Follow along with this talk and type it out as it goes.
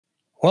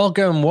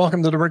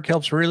Welcome to the Rick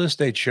Helps Real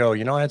Estate Show.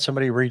 I had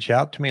somebody reach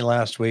out to me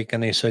last week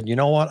and they said, you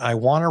know what? I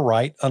want to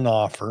write an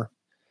offer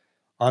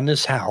on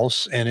this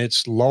house and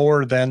it's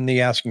lower than the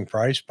asking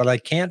price, but I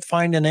can't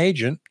find an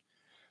agent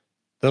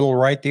that'll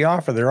write the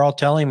offer. They're all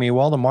telling me,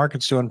 well, the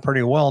market's doing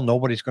pretty well.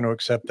 Nobody's going to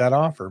accept that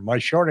offer. My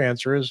short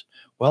answer is,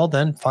 well,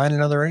 then find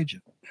another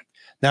agent.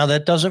 Now,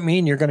 that doesn't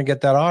mean you're going to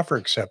get that offer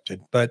accepted,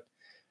 but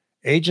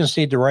agents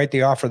need to write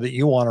the offer that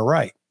you want to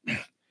write.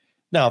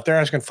 Now, if they're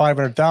asking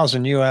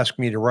 500,000, you ask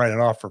me to write an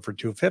offer for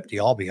 250.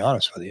 I'll be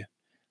honest with you.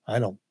 I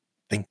don't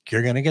think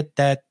you're going to get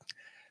that.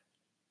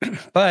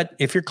 But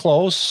if you're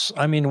close,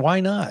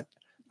 why not?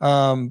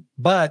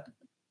 But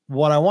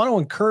what I want to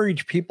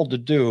encourage people to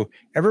do,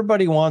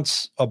 everybody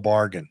wants a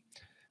bargain,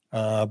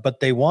 but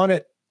they want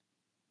it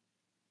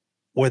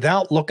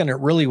without looking at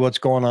really what's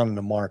going on in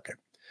the market.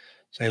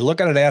 So they look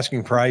at an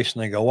asking price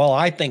and they go, well,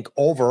 I think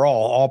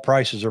overall all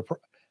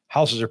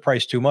houses are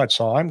priced too much,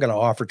 so I'm going to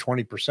offer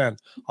 20%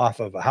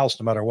 off of a house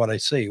no matter what I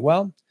see.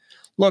 Well,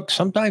 look,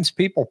 sometimes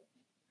people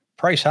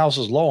price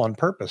houses low on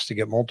purpose to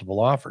get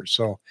multiple offers.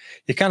 So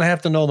you kind of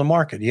have to know the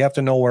market. You have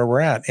to know where we're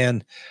at.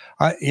 And,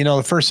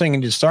 the first thing you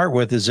need to start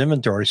with is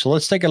inventory. So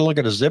let's take a look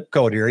at a zip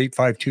code here,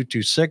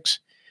 85226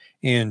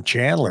 in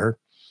Chandler.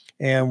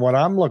 And what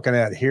I'm looking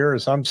at here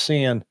is I'm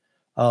seeing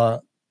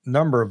a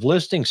number of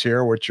listings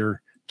here, which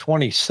are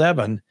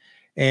 27.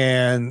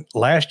 And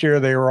last year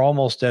they were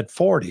almost at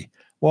 40.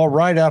 Well,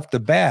 right off the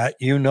bat,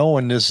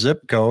 in this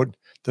zip code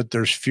that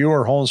there's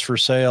fewer homes for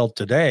sale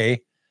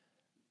today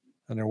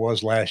than there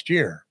was last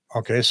year.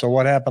 Okay, so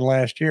what happened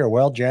last year?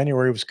 Well,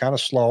 January was kind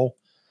of slow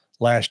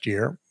last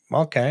year.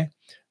 Okay,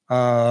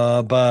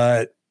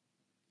 but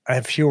I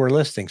have fewer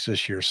listings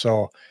this year,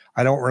 so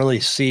I don't really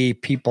see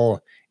people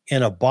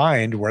in a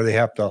bind where they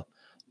have to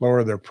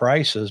lower their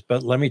prices.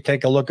 But let me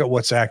take a look at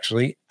what's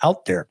actually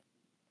out there.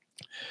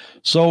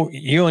 So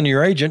you and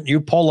your agent,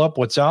 you pull up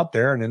what's out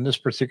there. And in this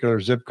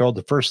particular zip code,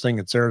 the first thing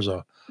that's there is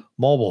a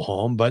mobile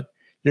home, but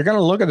you're going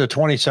to look at the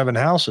 27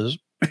 houses.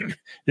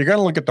 You're going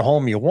to look at the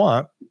home you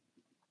want.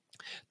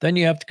 Then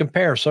you have to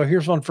compare. So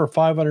here's one for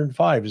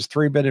 505. It's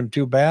 3-bedroom,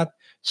 2-bath,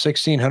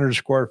 1,600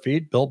 square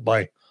feet, built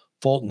by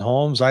Fulton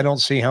Homes. I don't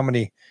see how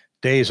many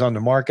days on the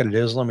market it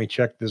is. Let me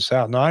check this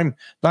out. Now, I'm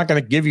not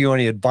going to give you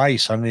any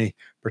advice on any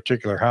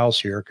particular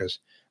house here because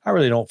I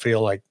really don't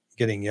feel like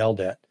getting yelled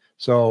at.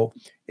 So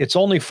it's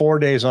only 4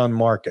 days on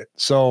market.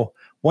 So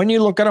when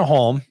you look at a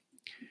home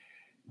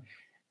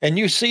and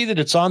you see that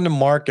it's on the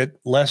market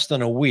less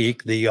than a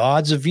week, the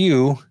odds of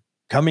you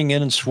coming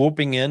in and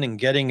swooping in and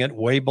getting it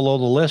way below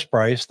the list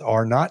price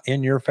are not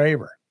in your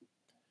favor.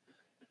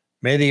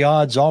 May the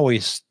odds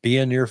always be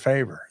in your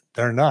favor.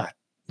 They're not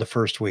the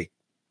first week.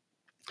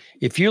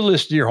 If you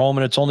listed your home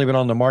and it's only been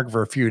on the market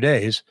for a few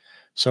days,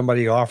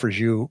 somebody offers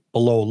you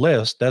below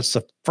list, that's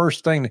the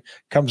first thing that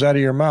comes out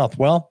of your mouth.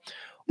 Well,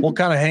 we'll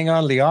kind of hang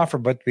on to the offer,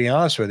 but to be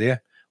honest with you,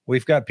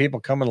 we've got people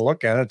coming to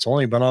look at it. It's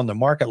only been on the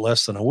market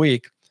less than a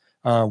week.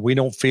 We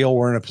don't feel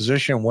we're in a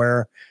position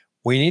where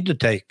we need to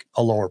take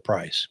a lower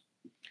price.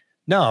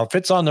 Now, if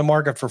it's on the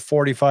market for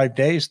 45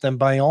 days, then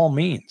by all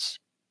means,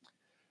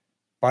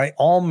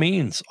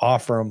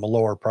 offer them a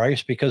lower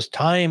price because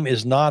time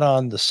is not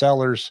on the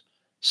seller's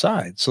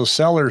side. So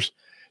sellers,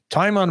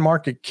 time on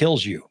market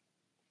kills you.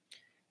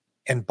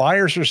 And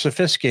buyers are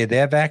sophisticated. They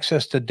have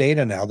access to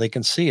data now. They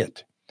can see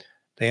it.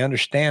 They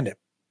understand it.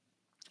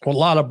 What a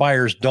lot of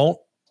buyers don't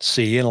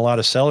see and a lot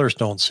of sellers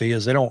don't see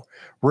is they don't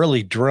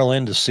really drill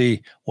in to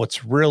see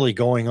what's really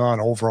going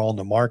on overall in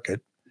the market.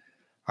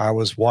 I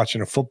was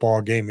watching a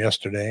football game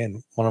yesterday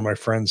and one of my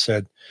friends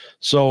said,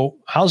 so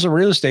how's the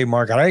real estate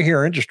market? I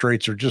hear interest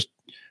rates are just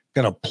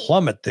going to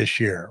plummet this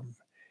year.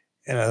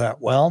 And I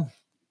thought, well,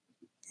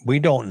 we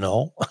don't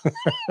know.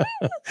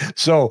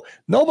 So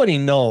nobody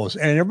knows.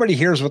 And everybody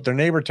hears what their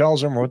neighbor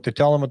tells them or what they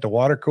tell them at the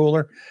water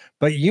cooler.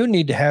 But you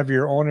need to have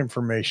your own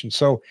information.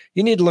 So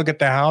you need to look at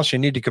the house. You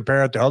need to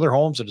compare it to other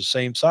homes of the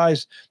same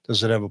size.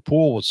 Does it have a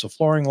pool? What's the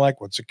flooring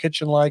like? What's the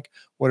kitchen like?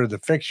 What are the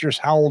fixtures?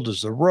 How old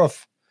is the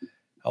roof?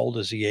 How old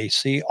is the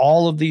AC?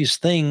 All of these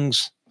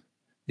things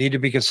need to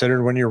be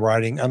considered when you're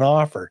writing an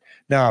offer.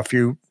 Now, if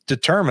you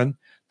determine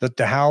that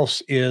the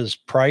house is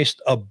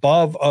priced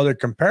above other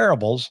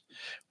comparables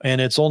and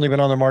it's only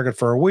been on the market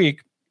for a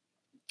week,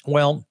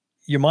 well,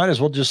 you might as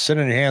well just sit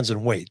in your hands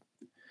and wait.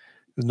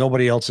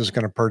 Nobody else is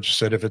going to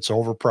purchase it if it's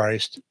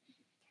overpriced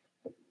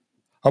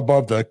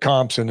above the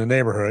comps in the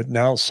neighborhood.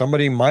 Now,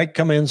 somebody might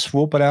come in,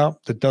 swoop it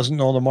out that doesn't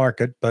know the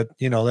market, but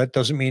that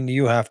doesn't mean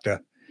you have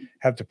to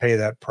pay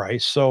that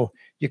price. So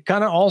you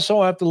kind of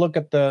also have to look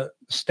at the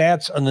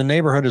stats in the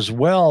neighborhood as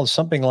well,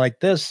 something like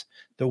this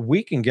that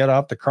we can get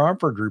off the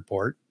Cromford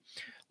report,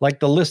 like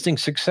the listing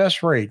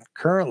success rate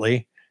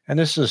currently, and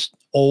this is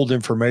old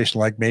information,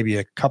 like maybe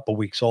a couple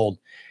weeks old,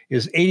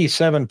 is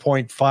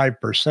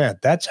 87.5%.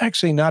 That's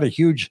actually not a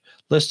huge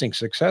listing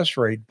success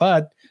rate,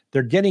 but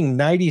they're getting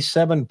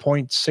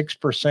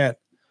 97.6%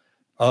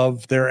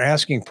 of their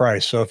asking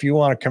price. So if you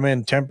want to come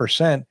in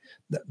 10%,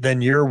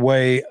 then you're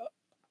way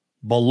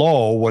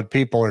below what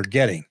people are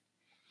getting.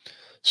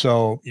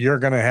 So you're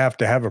going to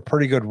have a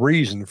pretty good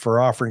reason for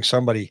offering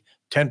somebody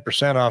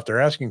 10% off their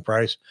asking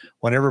price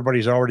when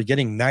everybody's already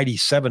getting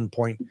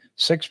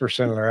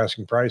 97.6% of their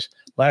asking price.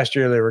 Last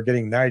year, they were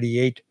getting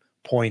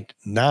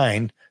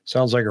 98.9.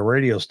 Sounds like a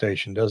radio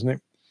station, doesn't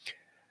it?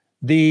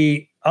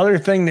 The other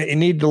thing that you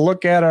need to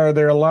look at, are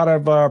there a lot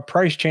of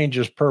price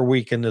changes per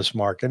week in this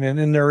market?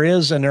 And there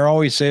is, and there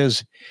always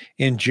is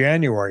in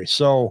January.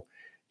 So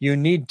you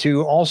need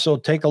to also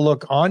take a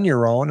look on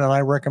your own. And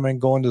I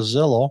recommend going to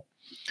Zillow,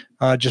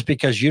 just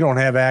because you don't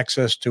have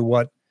access to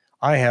what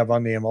I have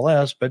on the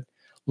MLS. But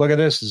look at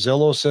this.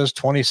 Zillow says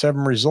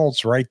 27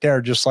 results right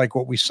there, just like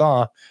what we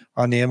saw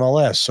on the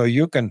MLS. So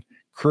you can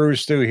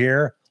cruise through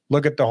here,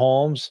 look at the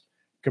homes,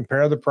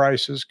 compare the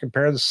prices,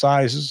 compare the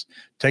sizes,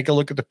 take a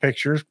look at the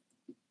pictures,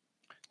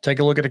 take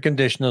a look at the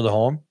condition of the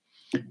home,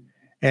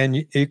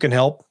 and you can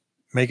help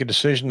make a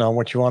decision on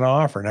what you want to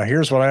offer. Now,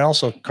 here's what I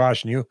also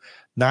caution you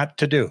not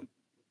to do.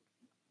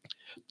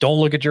 Don't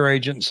look at your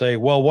agent and say,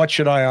 well, what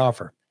should I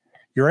offer?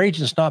 Your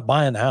agent's not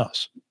buying the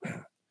house.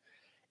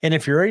 And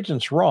if your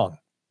agent's wrong,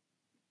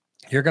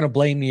 you're going to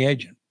blame the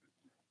agent.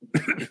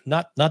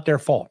 not their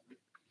fault.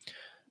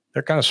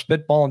 They're kind of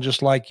spitballing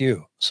just like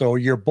you. So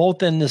you're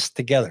both in this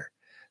together.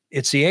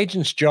 It's the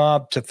agent's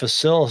job to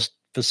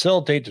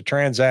facilitate the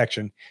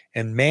transaction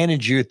and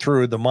manage you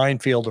through the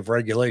minefield of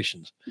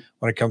regulations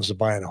when it comes to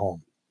buying a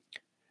home.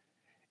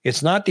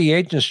 It's not the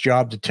agent's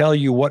job to tell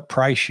you what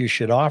price you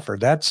should offer.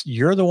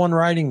 You're the one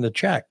writing the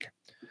check.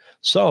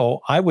 So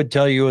I would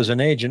tell you as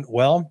an agent,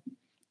 well,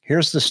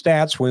 here's the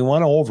stats we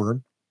went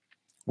over.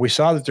 We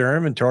saw that their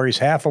inventory is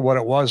half of what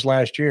it was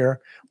last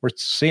year. We're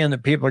seeing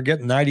that people are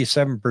getting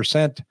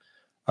 97%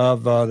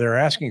 of their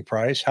asking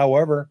price.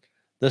 However,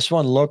 this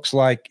one looks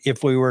like,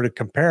 if we were to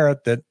compare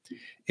it, that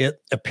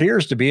it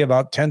appears to be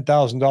about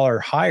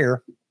 $10,000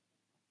 higher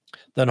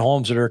than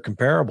homes that are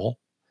comparable.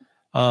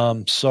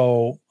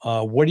 So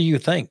what do you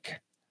think?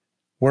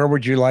 Where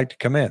would you like to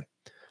come in?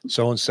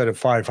 So instead of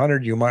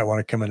 500, you might want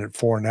to come in at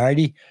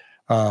 490.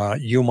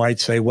 You might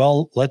say,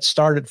 well, let's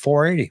start at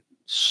 480.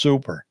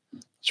 Super.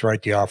 Let's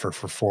write the offer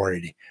for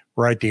 480.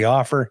 Write the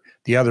offer.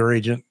 The other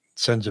agent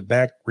sends it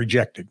back,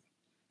 rejected.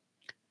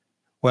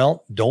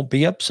 Well, don't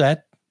be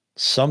upset.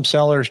 Some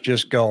sellers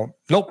just go,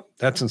 nope,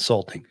 that's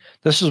insulting.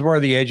 This is where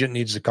the agent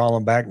needs to call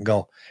them back and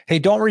go, hey,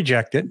 don't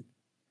reject it.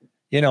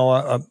 You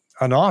know,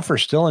 an offer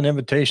is still an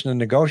invitation to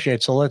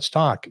negotiate. So let's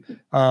talk.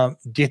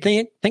 Do you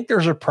think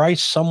there's a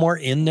price somewhere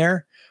in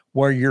there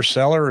where your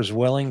seller is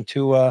willing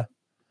to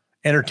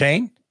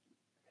entertain?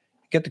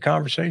 Get the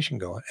conversation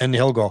going. And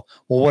he'll go,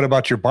 well, what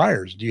about your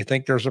buyers? Do you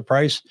think there's a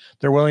price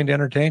they're willing to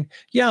entertain?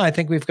 Yeah, I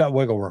think we've got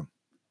wiggle room.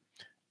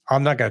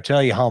 I'm not going to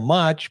tell you how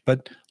much,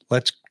 but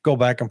let's go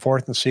back and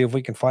forth and see if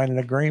we can find an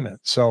agreement.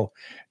 So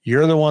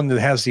you're the one that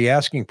has the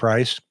asking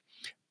price.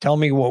 Tell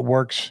me what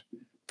works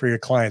for your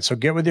client. So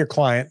get with your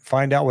client,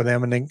 find out with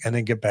them, and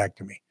then get back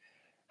to me.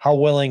 How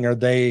willing are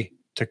they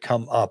to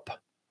come up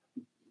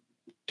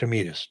to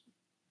meet us,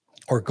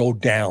 or go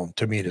down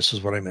to meet us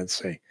is what I meant to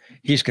say.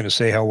 He's going to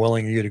say, how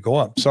willing are you to go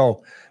up?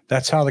 So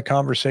that's how the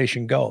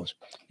conversation goes.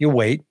 You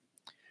wait.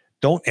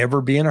 Don't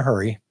ever be in a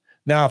hurry.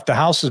 Now, if the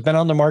house has been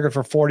on the market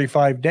for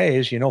 45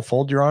 days,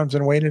 fold your arms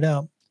and wait it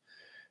out,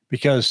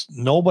 because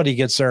nobody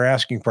gets their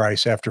asking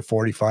price after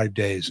 45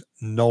 days.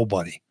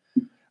 Nobody,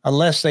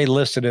 unless they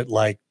listed it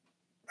like,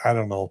 I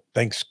don't know,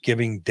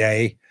 Thanksgiving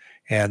Day,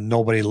 and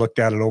nobody looked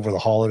at it over the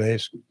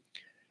holidays.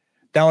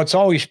 Now, it's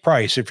always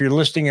price. If you're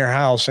listing your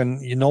house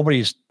and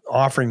nobody's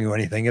offering you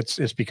anything,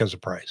 it's because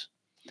of price.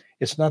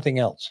 It's nothing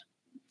else.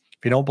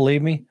 If you don't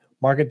believe me,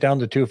 mark it down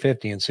to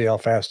 250 and see how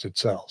fast it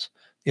sells.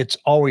 It's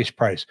always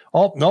price.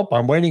 Oh, nope,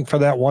 I'm waiting for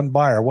that one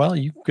buyer. Well,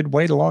 you could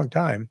wait a long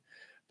time,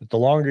 but the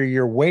longer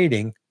you're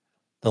waiting,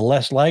 the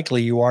less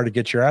likely you are to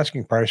get your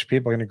asking price.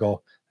 People are going to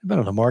go, I've been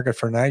on the market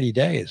for 90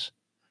 days.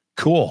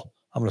 Cool.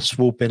 I'm going to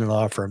swoop in and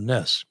offer them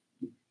this.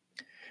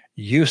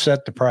 You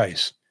set the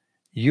price.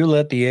 You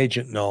let the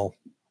agent know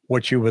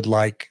what you would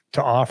like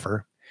to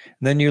offer.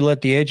 And then you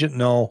let the agent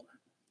know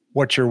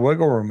what your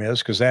wiggle room is,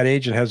 because that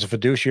agent has a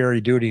fiduciary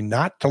duty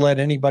not to let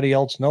anybody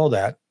else know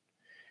that.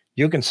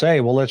 You can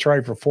say, well, let's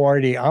write for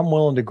 480. I'm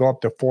willing to go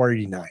up to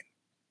 489.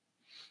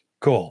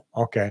 Cool.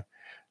 Okay.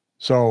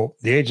 So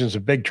the agent's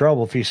in big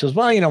trouble if he says,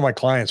 well, my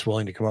client's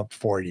willing to come up to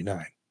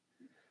 489.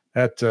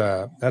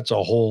 That's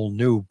a whole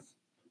new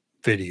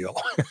video.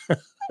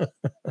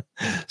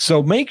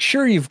 So make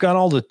sure you've got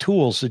all the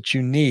tools that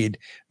you need.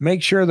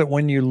 Make sure that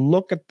when you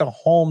look at the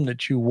home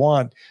that you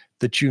want,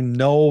 that you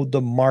know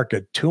the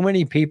market. Too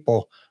many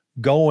people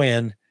go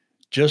in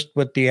just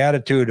with the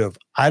attitude of,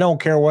 I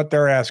don't care what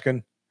they're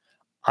asking.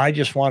 I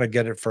just want to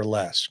get it for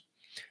less.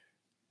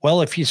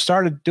 Well, if you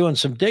started doing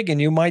some digging,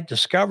 you might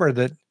discover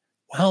that,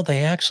 well,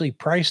 they actually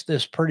priced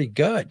this pretty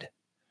good.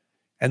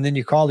 And then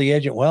you call the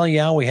agent, well,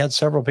 yeah, we had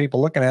several people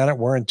looking at it.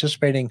 We're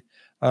anticipating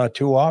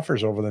 2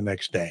 offers over the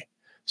next day.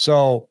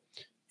 So,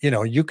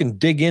 you can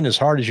dig in as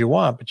hard as you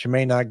want, but you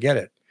may not get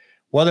it.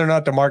 Whether or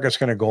not the market's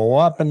going to go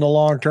up in the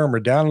long term or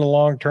down in the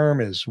long term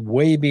is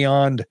way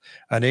beyond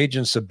an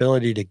agent's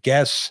ability to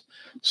guess.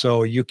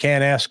 So you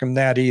can't ask him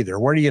that either.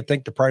 Where do you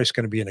think the price is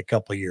going to be in a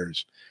couple of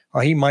years?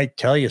 Well, he might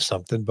tell you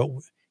something, but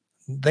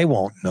they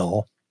won't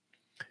know.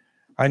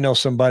 I know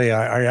somebody,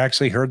 I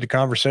actually heard the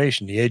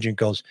conversation. The agent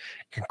goes,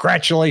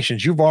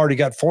 congratulations, you've already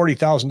got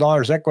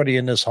 $40,000 equity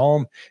in this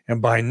home.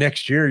 And by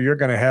next year, you're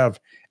going to have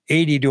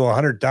 80 to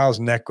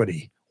 100,000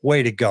 equity.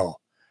 Way to go.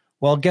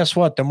 Well, guess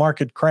what? The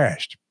market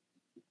crashed.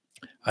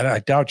 I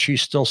doubt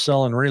she's still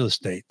selling real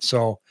estate.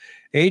 So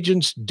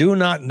agents do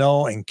not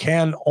know and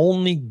can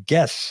only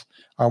guess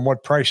on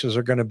what prices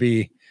are going to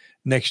be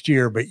next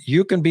year, but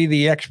you can be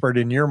the expert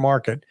in your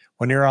market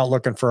when you're out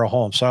looking for a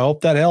home. So I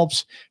hope that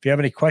helps. If you have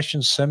any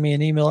questions, send me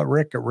an email at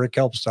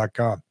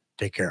rick@rickhelps.com.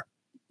 Take care.